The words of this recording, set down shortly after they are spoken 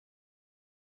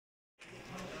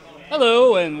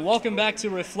Hello and welcome back to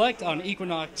Reflect on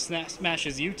Equinox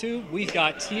Smash's YouTube. We've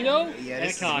got Tito Yeah, and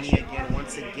this is Akash. me again.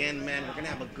 Once again, man, we're gonna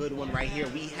have a good one right here.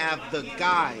 We have the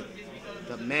guy,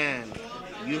 the man.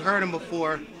 You heard him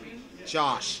before,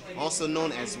 Josh, also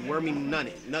known as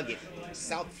Wormynugget,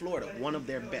 South Florida, one of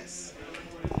their best.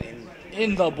 And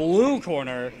In the blue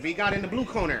corner, we got in the blue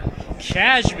corner,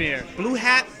 Cashmere. blue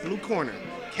hat, blue corner,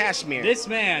 Cashmere This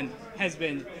man has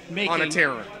been making on a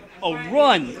terror. a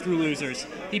run through losers.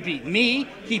 He beat me,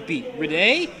 he beat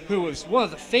Renee, who was one of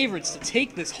the favorites to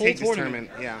take this whole tournament.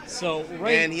 Yeah. So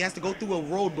And he has to go through a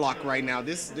roadblock right now.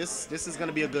 This is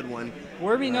gonna be a good one.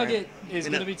 Wormynugget is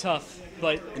And going to be tough,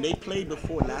 but And they played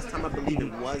before. Last time I believe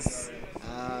it was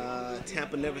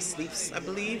Tampa Never Sleeps, I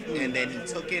believe. And then he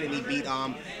took it and he beat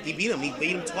him. He beat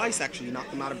him twice actually,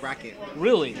 knocked him out of bracket.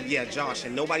 really, Yeah, Josh,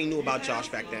 and nobody knew about Josh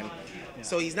back then.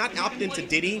 So he's not opted into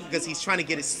Diddy because he's trying to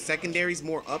get his secondaries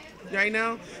more up right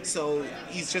now. So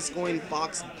he's just going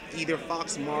Fox, either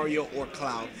Fox, Mario, or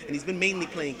Cloud. And he's been mainly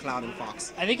playing Cloud and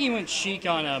Fox. I think he went chic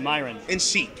on Myron. And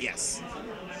Sheik, yes.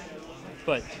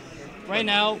 But right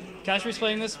now, Cashmere's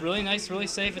playing this really nice, really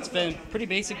safe. It's been a pretty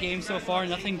basic game so far,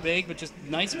 nothing big, but just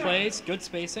nice plays, good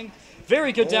spacing.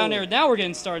 Very good down air. Now we're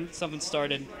getting something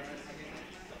started.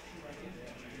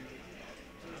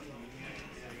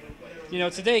 You know,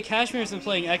 today Cashmere's been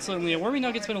playing excellently, and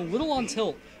Wormynugget's been a little on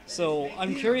tilt. So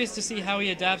I'm curious to see how he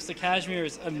adapts to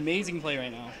Cashmere's amazing play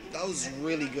right now. That was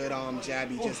really good jab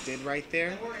he just did right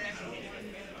there.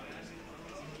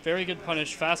 Very good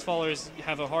punish. Fast fallers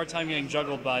have a hard time getting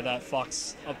juggled by that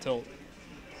Fox up tilt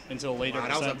until later. Wow,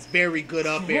 that was a very good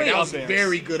up air. Great That was up airs.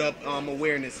 very good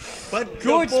awareness. But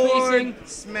Good the board spacing.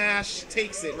 smash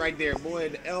takes it right there, boy.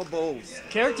 The elbows.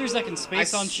 Characters that can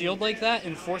space I on s- shield like that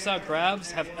and force out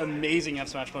grabs have amazing F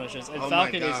smash punishes, and Oh my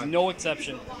Falcon is God. no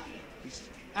exception.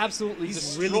 Absolutely He's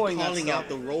destroying really that calling stuff. out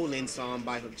the roll-in song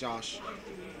by Josh.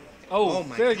 Oh, Oh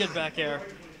my very God. good back air.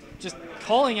 Just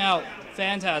calling out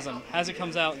Phantasm as it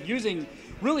comes out, using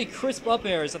really crisp up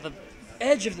airs at the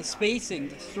edge of the spacing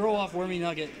to throw off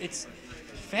Wormynugget. It's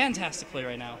fantastic play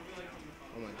right now.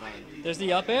 Oh my God. There's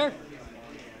the up air,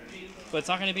 but it's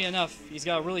not going to be enough. He's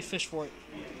got to really fish for it.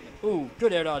 Ooh,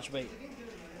 good air dodge bait.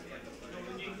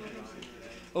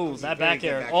 Oh, that very back good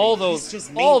air. back All air. those, He's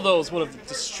just all made- those would have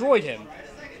destroyed him,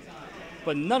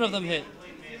 but none of them hit.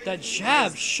 That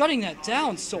jab, shutting that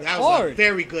down so That was a hard.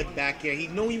 very good back air. He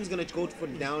knew he was going to go for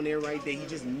the down air right there. He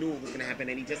just knew it was going to happen,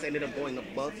 and he just ended up going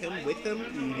above him, with him,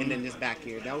 and then just back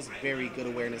air. That was very good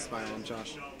awareness by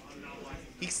Josh.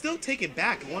 He still take it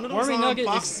back. One of those Wormynugget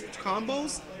Fox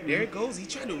combos, there it goes. He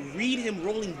tried to read him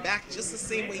rolling back just the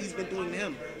same way he's been doing to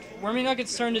him.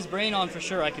 Wormynugget's turned his brain on for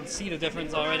sure. I can see the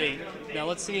difference already. Now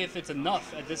let's see if it's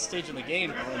enough at this stage of the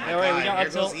game. All right, we got There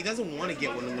up tilt. goes. He doesn't want to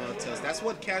get one of the tilts. That's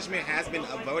what Cashmere has been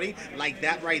avoiding, like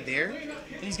that right there.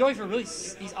 And he's going for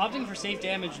he's opting for safe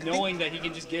damage, knowing that he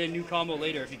can just get a new combo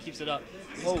later if he keeps it up.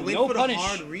 He's Oh, going no for punish. the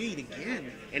hard read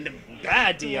again. And the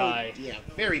Bad throw. DI. Yeah,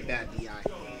 very bad DI.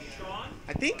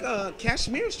 I think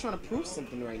Cashmere is trying to prove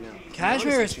something right now. to be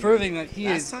Cashmere honest is with you. proving that he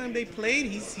Last is. time they played,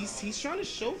 he's trying to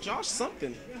show Josh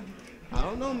something. I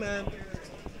don't know, man.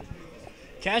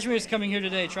 Cashmere is coming here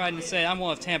today trying to say, I'm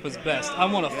one of Tampa's best.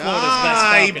 I'm one of Florida's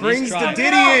Ah, best. he Falcon." brings He's the trying.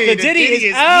 Diddy in. The Diddy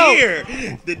is out. here.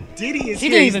 The Diddy is He here.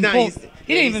 didn't He's even not- pull. he's-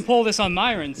 He didn't he's- even pull this on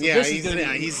Myron. So Yeah, this he's is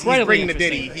gonna be he's incredibly bringing the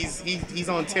Diddy. interesting. He's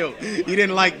on tilt. He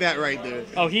didn't like that right there.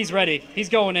 Oh, he's ready. He's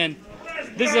going in.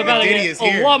 This is about to Diddy get is a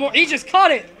here. lot more. He just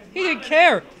caught it. He didn't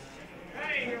care.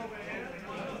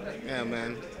 Yeah,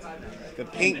 man. The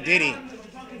pink Diddy.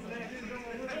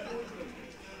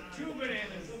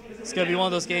 It's going to be one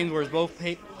of those games where both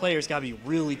players got to be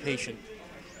really patient.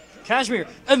 Cashmere,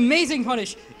 amazing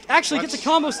punish. Actually gets the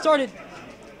combo started.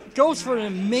 Goes for an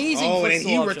amazing Oh, and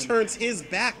footstool he option. returns his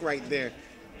back right there.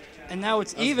 And now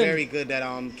it's That's even. very good that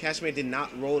Cashmere did not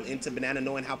roll into Banana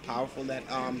knowing how powerful that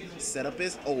setup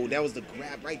is. Oh, that was the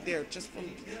grab right there just from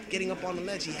getting up on the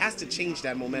ledge. He has to change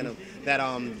that momentum, that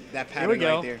pattern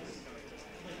go. right there.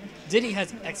 Diddy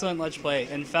has excellent ledge play,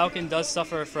 and Falcon does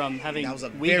suffer from having That was a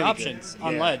weak very options good-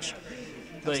 on yeah. ledge.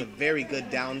 That's a Like, very good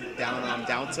down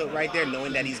tilt right there,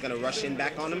 knowing that he's gonna rush in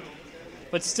back on him.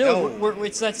 but still, Oh.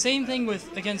 it's that same thing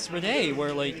with against Renee,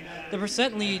 where like the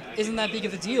percent lead isn't that big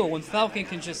of a deal when Falcon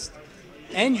can just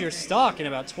end your stock in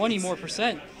about 20 more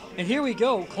percent. And here we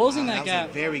go, closing that was gap.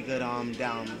 a very good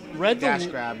down Read dash the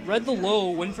grab. read the low,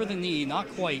 went for the knee, not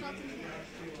quite.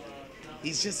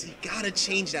 He gotta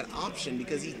change that option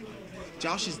because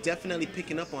Josh is definitely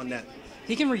picking up on that.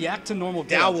 He can react to normal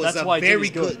get That up. was That's a why very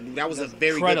Diddy's good. That was a That's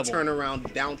very incredible. good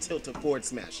turnaround down tilt to forward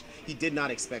smash. He did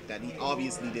not expect that. He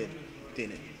obviously didn't.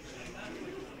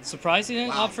 Surprised he didn't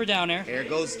Wow. opt for down air. There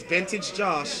goes vintage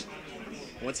Josh.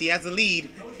 Once he has a lead,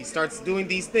 he starts doing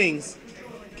these things.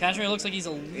 Cashmere looks like he's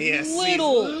a Yes,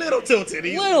 little tilted.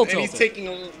 tilted. He's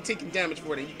taking damage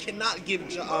for it. You cannot give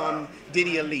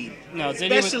Diddy a lead. No,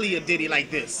 especially a Diddy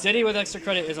like this. Diddy with extra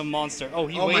credit is a monster. Oh,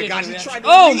 he Oh waited. my gosh, he tried to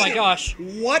Oh lead my it. gosh.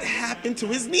 What happened to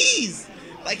his knees?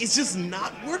 Like, it's just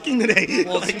not working today.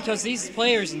 Well, it's Like, because these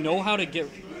players know how to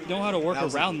work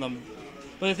around them.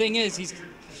 But the thing is, he's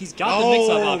got the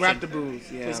mix-up option. Raptor Brews.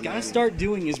 Yeah, What he's got to start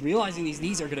doing is realizing these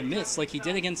knees are going to miss, like he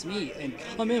did against me, and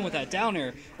come in with that down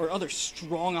air or other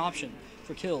strong option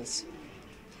for kills.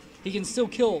 He can still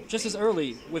kill just as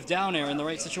early with down air in the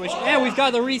right situation. And we've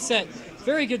got the reset.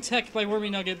 Very good tech by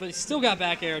Wormynugget, but he still got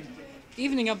back aired,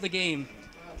 evening up the game.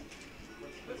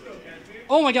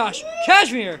 Oh my gosh,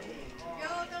 Cashmere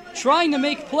trying to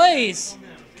make plays.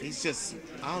 He's just,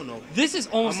 I don't know. This is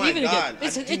almost Oh my even God.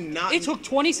 again. It took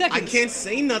 20 seconds. I can't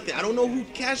say nothing. I don't know who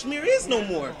Cashmere is no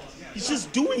more. He's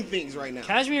just doing things right now.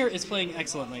 Cashmere is playing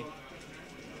excellently.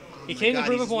 He my came God, to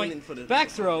prove a he's winning for the- point. Back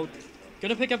throw.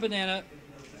 Gonna pick up banana.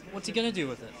 What's he gonna do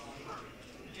with it?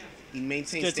 He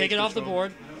maintains He's gonna take stage it off the control.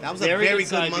 board. That was a very good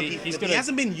side monkey beat. flip. He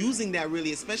hasn't been using that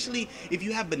really, especially if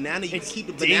you have banana. You keep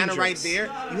the banana right there.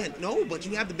 But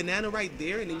you have the banana right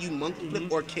there, and then you monkey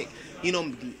flip or kick. You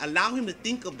know, allow him to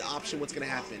think of the option. What's gonna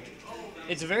happen?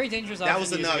 It's a very dangerous That option. was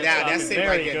to use enough. against That's Falcon. it right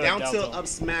Very there. good, Down down tilt, tilt. up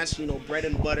smash. You know, bread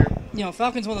and butter. You know,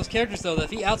 Falcon's one of those characters, though, that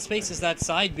if he outspaces that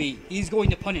side beat, he's going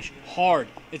to punish hard.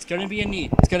 It's going to be a knee.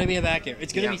 It's going to be a back air.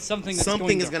 It's going to be something that's Something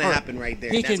going is to going to hurt. happen right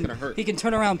there. He That's can, going to hurt. He can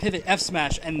turn around, pivot, F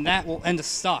smash, and that will end a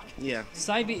stock. Yeah.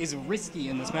 Side beat is risky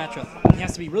in this matchup. He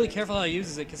has to be really careful how he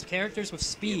uses it because characters with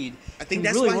speed I think can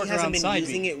that's really why work he hasn't around been side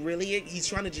using beat. it really. He's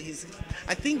trying to.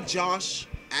 I think Josh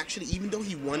actually, even though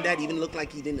he won that, even looked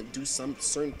like he didn't do some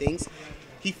certain things.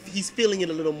 He's feeling it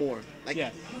a little more. Like,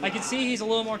 Yeah, I can see he's a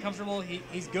little more comfortable.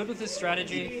 He's good with his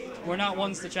strategy. We're not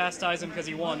ones to chastise him because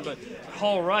he won, but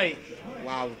all right.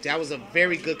 Wow, that was a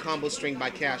very good combo string by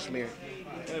Cashmere.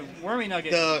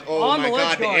 Wormynugget Oh on my the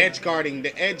ledge God, guard.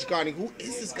 the edge guarding. Who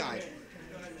is this guy?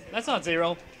 That's not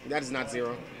zero. That is not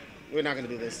zero. We're not gonna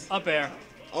do this. Up air.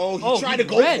 Oh, he tried he to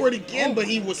go read. for it again, Oh but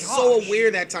he my was so gosh.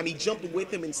 aware that time. He jumped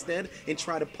with him instead and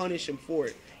tried to punish him for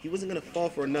it. He wasn't gonna fall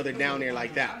for another down air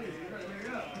like that.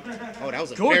 Oh, that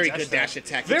was a Good very dash good dash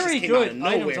attack. He Very just came out good of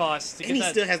item nowhere. toss to And get he that.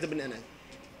 still has the banana.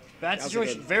 Bad That was a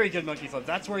situation. good- Very good monkey flip.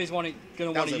 That's where he's going to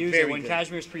want was to a use it very when good.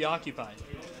 Cashmere's preoccupied.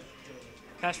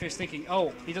 Cashmere's thinking,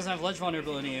 oh, he doesn't have ledge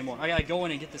vulnerability anymore. I gotta go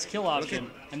in and get this kill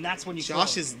option, and that's when you.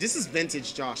 This is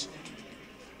vintage Josh.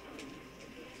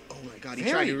 Oh my God, he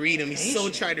Very tried to read him. He so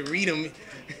patient. tried to read him.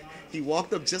 He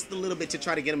walked up just a little bit to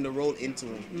try to get him to roll into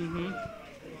him. Mm-hmm.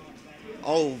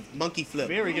 Oh, monkey flip.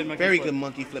 Very good monkey Very flip. good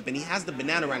monkey flip. And he has the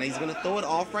banana right now. He's going to throw it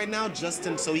off right now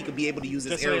so he could be able to use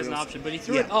his Just so he aerials. has an option, but he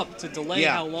threw Yeah. it up to delay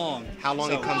Yeah. how long. How long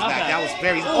So, it comes not back. bad. That was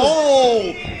very...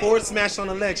 Oh! Forward smash on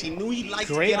the ledge. He knew he'd like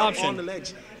Great to get option. up on the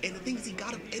ledge. And the thing is, he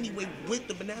got him anyway with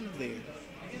the banana there.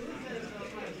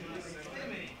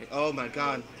 Oh my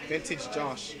God. Vintage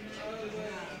Josh.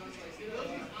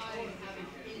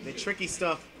 The tricky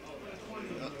stuff.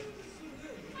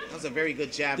 That was a very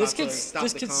good jab. This out to could stop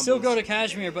this the could still combos. go to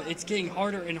Cashmere, but it's getting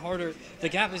harder and harder. The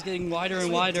gap is getting wider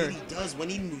and wider. He does when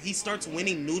he starts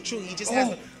winning neutral. He just Oh, has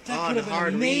that could have been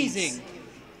hard amazing. reads.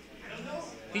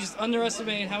 He just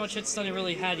underestimated how much hit stun he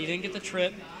really had. He didn't get the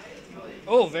trip.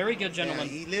 Oh, very good, Yeah, gentlemen.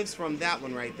 he lives from that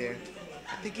one right there.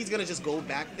 I think he's gonna just go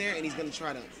back there and he's gonna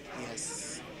try to.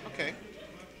 Yes. Okay.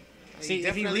 See,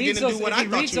 if he definitely reads didn't those, do what if I he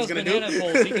thought reads he was those gonna banana do.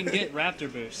 pulls, he can get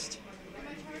Raptor boost.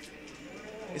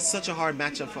 It's such a hard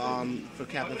matchup for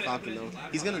Captain Falcon though.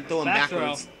 He's gonna throw him Back throw.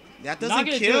 backwards. That Not doesn't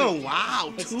gonna kill. do it.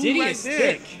 Wow, But two Diddy right is there.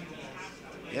 thick.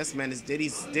 Yes, man, it's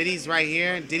Diddy's right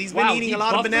here. Diddy's Wow, been eating he a lot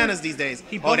of buffered? bananas these days.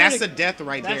 He Oh, that's buffered a death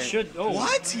right that there. should- oh.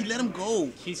 What? He let him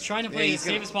go. He's trying to Yeah, play he's as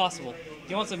safe gonna- as possible.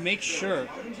 He wants to make sure.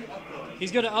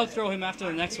 He's going to outthrow him after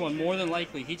the next one, more than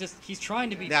likely. He's trying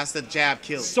to be That's the jab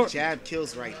kills. Sort- Jab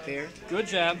kills right there. good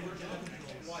jab.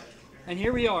 And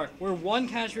here we are. We're one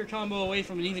Cashmere combo away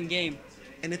from an even game.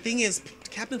 And the thing is,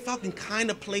 Captain Falcon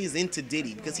kind of plays into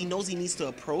Diddy because he knows he needs to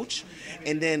approach.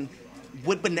 And then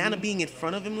with Banana being in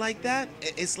front of him like that,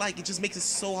 it's like it just makes it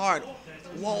so hard.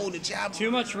 Whoa, the jab. Too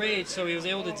much rage, so he was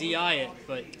able to DI it,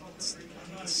 but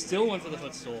still went for the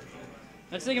footstool.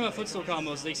 That's the thing about footstool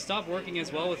combos. They stop working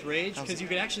as well with rage because you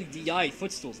can actually DI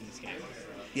footstools in this game.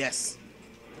 Yes.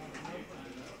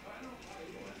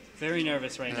 Very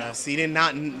nervous right now. Yes, he didn't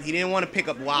want to pick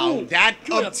up. Wow, Ooh, that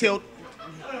good up tilt.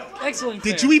 Excellent.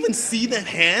 Did fair. you even see that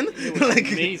hand? It was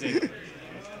amazing.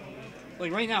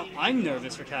 Like right now, I'm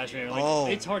nervous for Cashmere. Like Oh.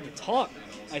 it's hard to talk.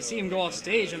 I see him go off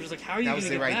stage. I'm just like, how are you That going was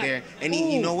to it get right back? there. And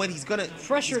you Ooh, know what? He's gonna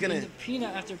pressure He's gonna. into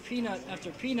peanut after peanut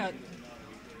after peanut.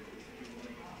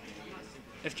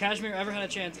 If Cashmere ever had a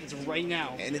chance, it's right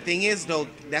now. And the thing is, though,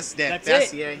 that's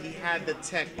it. yeah. He had the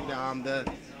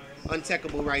the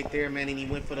untechable right there, man, and he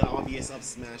went for the obvious up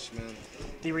smash, man.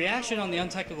 The reaction on the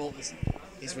untechable is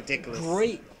It's ridiculous.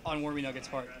 great on Wormynugget's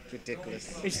part.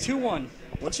 Ridiculous. It's 2-1.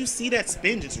 Once you see that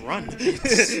spin, just run.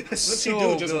 That's what you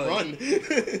do, just run.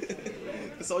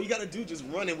 That's all you gotta do, just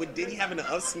run. And with Diddy having an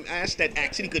up smash that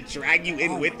actually could drag you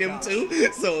in with him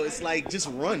too, so it's like just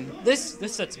run. This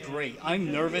set's great.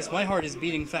 I'm nervous. My heart is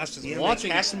beating fast just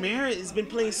watching. Cashmere has been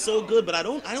playing so good, but I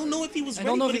don't know if he was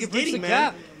ready for this Diddy, man.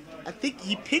 Gap. I think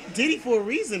he picked Diddy for a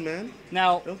reason, man.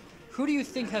 Now, who do you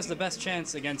think has the best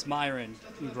chance against Myron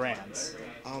in Grands?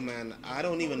 Oh man, I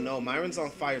don't even know. Myron's on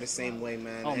fire the same way,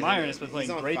 man. Oh, Myron has been playing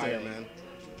great fire, today,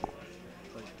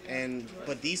 man.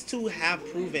 But these two have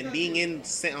proven, being in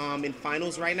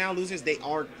finals right now, losers, they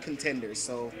are contenders.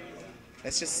 So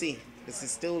let's just see. This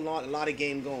is still a lot of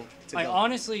game going.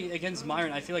 Honestly, against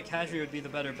Myron, I feel like Cashmere would be the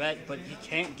better bet, but he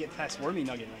can't get past Wormynugget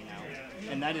right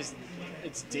now, and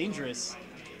it's dangerous.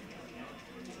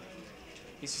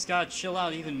 He's just gotta chill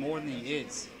out even more than he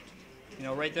is. You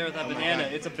know, right there with that banana,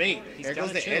 it's a bait. There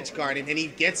goes the edge guard, and he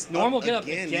gets normal up get up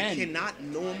again. again. You cannot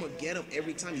normal get up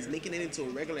every time. He's making it into a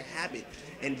regular habit.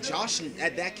 And Josh,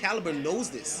 at that caliber, knows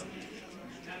this.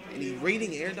 And he's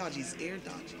reading air dodge. He's air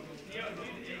dodging.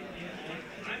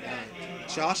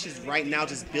 Josh is right now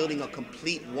just building a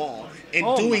complete wall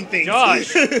and doing things.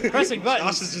 Josh, pressing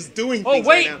buttons. Josh is just doing things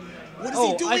wait. right now. What is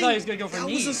he doing? I thought he was going to go for that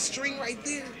knee. That was a string right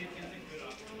there.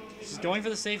 He's going for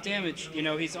the safe damage. You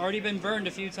know, he's already been burned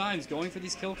a few times going for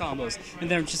these kill combos,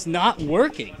 and they're just not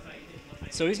working.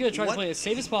 So he's going to try to play as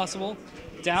safe as possible.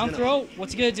 Down throw,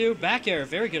 what's he going to do? Back air,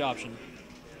 very good option.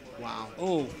 Wow.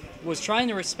 Oh, was trying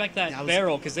to respect that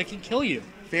barrel because they can kill you.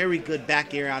 Very good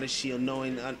back air out of shield,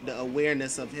 knowing the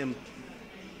awareness of him.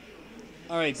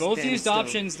 All right, both used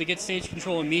options to get stage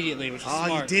control immediately, which is smart.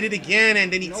 Oh, he did it again,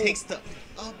 and then he takes the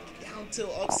down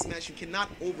tilt up smash. You cannot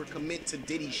overcommit to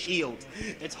Diddy's shield.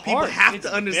 It's hard. People have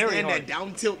to understand that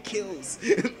down tilt kills.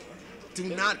 Do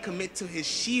not commit to his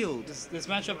shield. This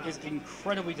matchup is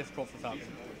incredibly difficult for Falcon.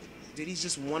 Diddy's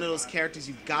just one of those characters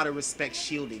you gotta respect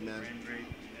shielding, man.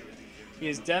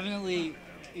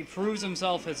 He proves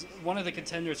himself as one of the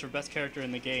contenders for best character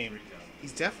in the game.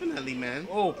 He's definitely, man.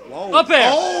 Oh, whoa. Up air!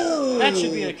 Oh! That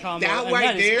should be a combo. That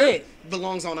right there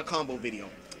belongs on a combo video.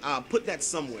 Put that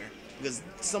somewhere, because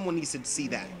someone needs to see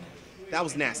that. That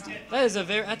was nasty.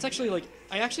 That's actually like,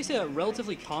 I actually say that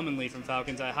relatively commonly from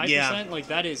Falcons at high percent. Like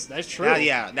that's true.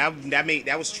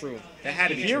 That was true. That had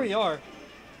to be true. Here we are.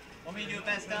 Want me to do a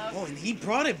best of? Oh, and he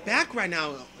brought it back right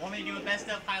now. Want me to do a best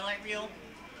of highlight reel?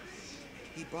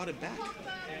 He brought it back.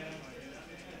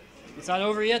 It's not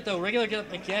over yet, though. Regular get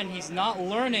up again. He's not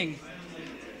learning.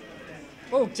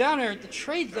 Oh, down air. The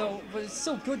trade, though, but it's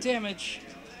still good damage.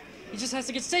 He just has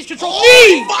to get stage control. Oh,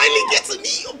 he finally gets a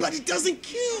knee, but he doesn't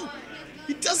kill.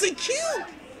 He doesn't kill.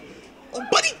 Oh,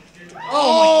 but he...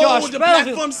 Oh, my gosh. The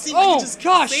platform seemed like he just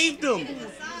saved him.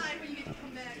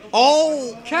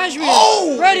 Oh. Cashmere.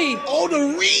 Oh. Ready. Oh,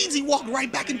 the reads. He walked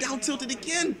right back and down tilted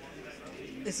again.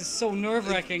 This is so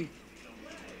nerve-wracking.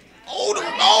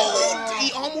 Oh,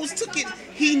 he almost took it.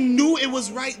 He knew it was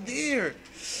right there.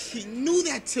 He knew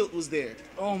that tilt was there.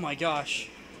 Oh my gosh.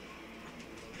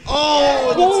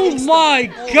 Oh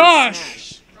my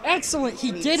gosh. Excellent.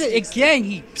 He did it again.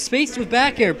 He spaced with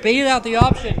back air, baited out the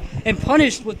option, and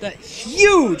punished with that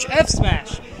huge F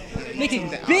smash.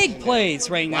 Making big plays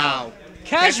right now. Wow.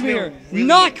 Cashmere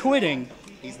not quitting.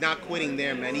 He's not quitting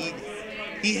there, man.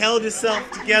 He held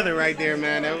himself together right there,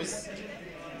 man. That was...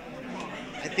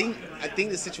 I think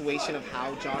the situation of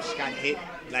how Josh got hit,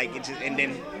 like it just, and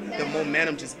then the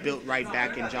momentum just built right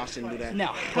back, and Josh didn't do that.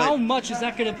 Now, how much is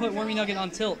that going to put Wormynugget on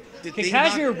tilt? Can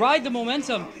Cashmere ride the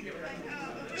momentum?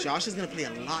 Josh is going to play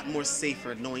a lot more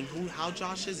safer, knowing how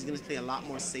Josh is. He's going to play a lot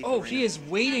more safer. Oh, he is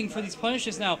waiting for these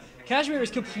punishes now. Cashmere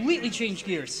has completely changed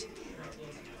gears.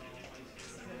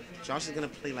 Josh is going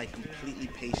to play like completely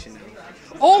patient now.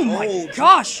 Oh my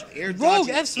gosh! Rogue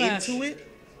F smash. Into it.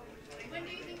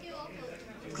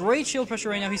 Great shield pressure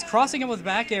right now. He's crossing him with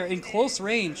back air in close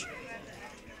range.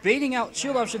 Baiting out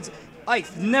shield options.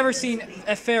 I've never seen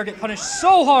F fair get punished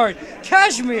so hard.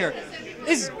 Cashmere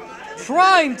is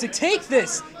primed to take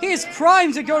this. He is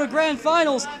primed to go to grand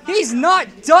finals. He's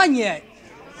not done yet.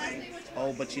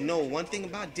 Oh, but you know one thing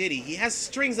about Diddy, he has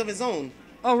strings of his own.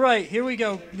 All right, here we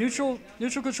go. Neutral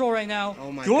control right now.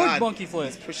 Oh my God. God. Good monkey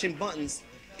flip. He's pushing buttons.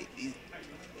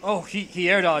 Oh, he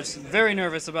air dodged. Very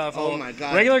nervous about it. Oh my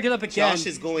God. Regular get up again. Josh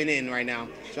is going in right now.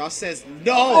 Josh says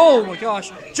no. Oh my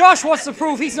gosh. Josh wants to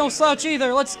prove he's no slouch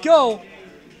either. Let's go.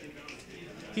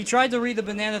 He tried to read the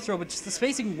banana throw, but just the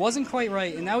spacing wasn't quite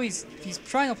right, and now he's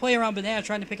trying to play around banana,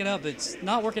 trying to pick it up. It's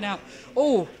not working out.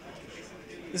 Oh,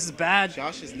 this is bad.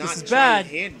 Josh is not this is trying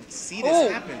bad. to see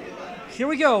this happen. Here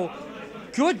we go.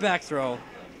 Good back throw.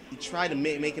 He tried to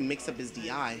make him mix up his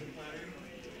DI.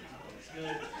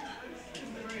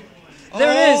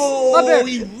 There it is. Up there.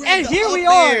 He ripped And here up we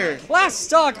are. there. Last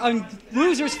stock on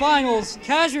Losers Finals.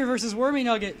 Cashmere versus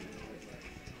Wormynugget.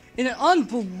 In an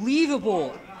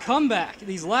unbelievable comeback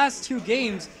these last 2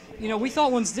 games. You know, we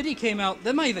thought once Diddy came out,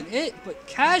 that might have been it, but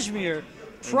Cashmere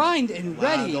primed and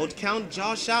ready. Don't count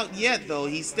Josh out yet, though.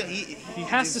 He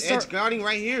has to start edge guarding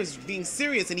right here is being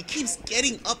serious, and he keeps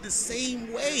getting up the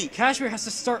same way. Cashmere has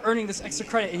to start earning this extra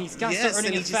credit, and he's got to start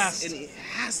earning it fast. And he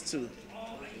has to.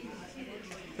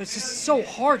 But it's just so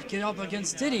hard to get up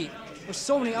against Diddy. There's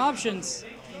so many options.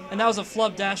 And that was a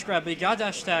flub dash grab, but he got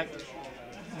dash attack.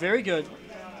 Very good.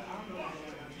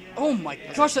 Oh my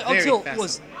gosh, that up tilt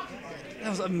was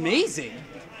amazing.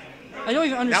 I don't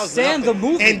even understand the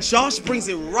movement. And Josh brings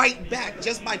it right back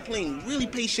just by playing really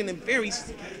patient and very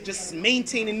just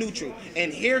maintaining neutral.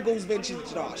 And here goes vintage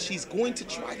Josh. He's going to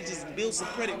try to just build some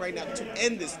credit right now to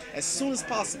end this as soon as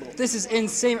possible. This is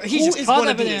insane. He just caught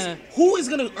that banana. Who is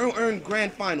going to earn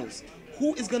grand finals?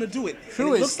 Who is going to do it? It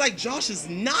looks like Josh is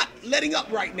not letting up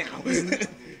right now.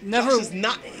 Josh is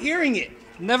not hearing it.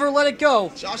 Never let it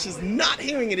go. Josh is not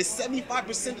hearing it. It's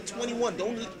 75% to 21.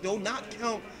 Do not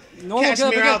count Normal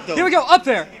Cashmere out, though. Here we go. Up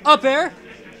air. Up air.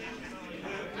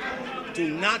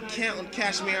 Do not count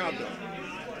Cashmere out, though.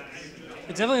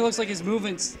 It definitely looks like his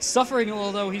movement's suffering a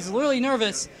little, though. He's literally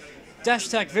nervous. Dash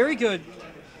attack, very good.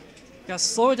 Gotta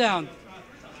slow it down.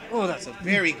 Oh, that's a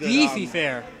very good beefy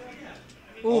fair.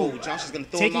 Ooh, Josh is gonna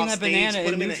throw him off stage,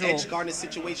 put him in an edge guarding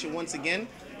situation once again.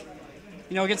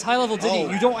 You know, against high-level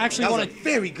Diddy, you don't actually want to.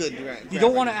 Very good. You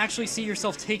don't want to actually see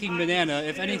yourself taking banana.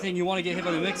 If anything, you want to get hit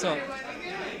by the mix-up.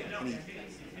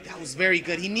 That was very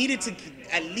good. He needed to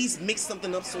at least mix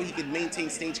something up so he could maintain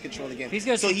stage control again.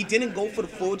 So he didn't go for the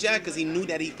full jab because he knew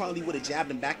that he probably would have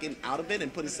jabbed him back in out of it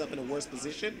and put himself in a worse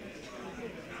position.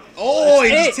 Oh,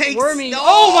 he takes. Wormy.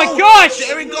 Oh my gosh!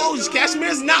 There he goes.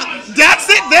 Cashmere's not. That's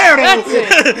it there, though.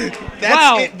 That's it. That's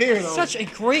wow. it there, though. Such a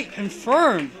great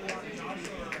confirm.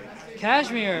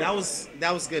 Cashmere. That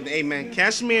was good. Hey man,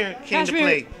 Cashmere came to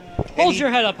play. Hold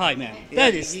your head up high, man.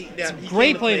 That is a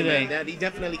great play today. He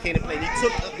definitely came to play. He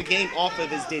took the game off of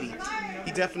his Diddy.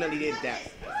 He definitely did that.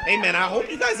 Hey man, I hope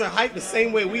you guys are hyped the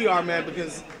same way we are, man.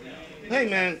 Because, hey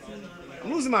man,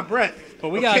 I'm losing my breath. But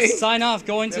we gotta sign off.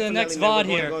 Going to the next VOD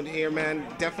here. Going to here, man.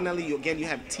 Definitely. You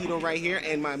have Tito right here,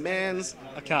 and my man's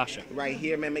Akasha right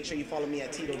here, man. Make sure you follow me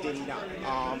at Tito Diddy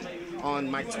on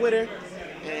my Twitter.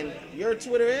 And your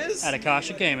Twitter is? At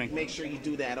Akasha Gaming. Make sure you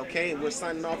do that, okay? We're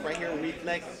signing off right here.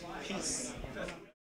 Reflect. Peace.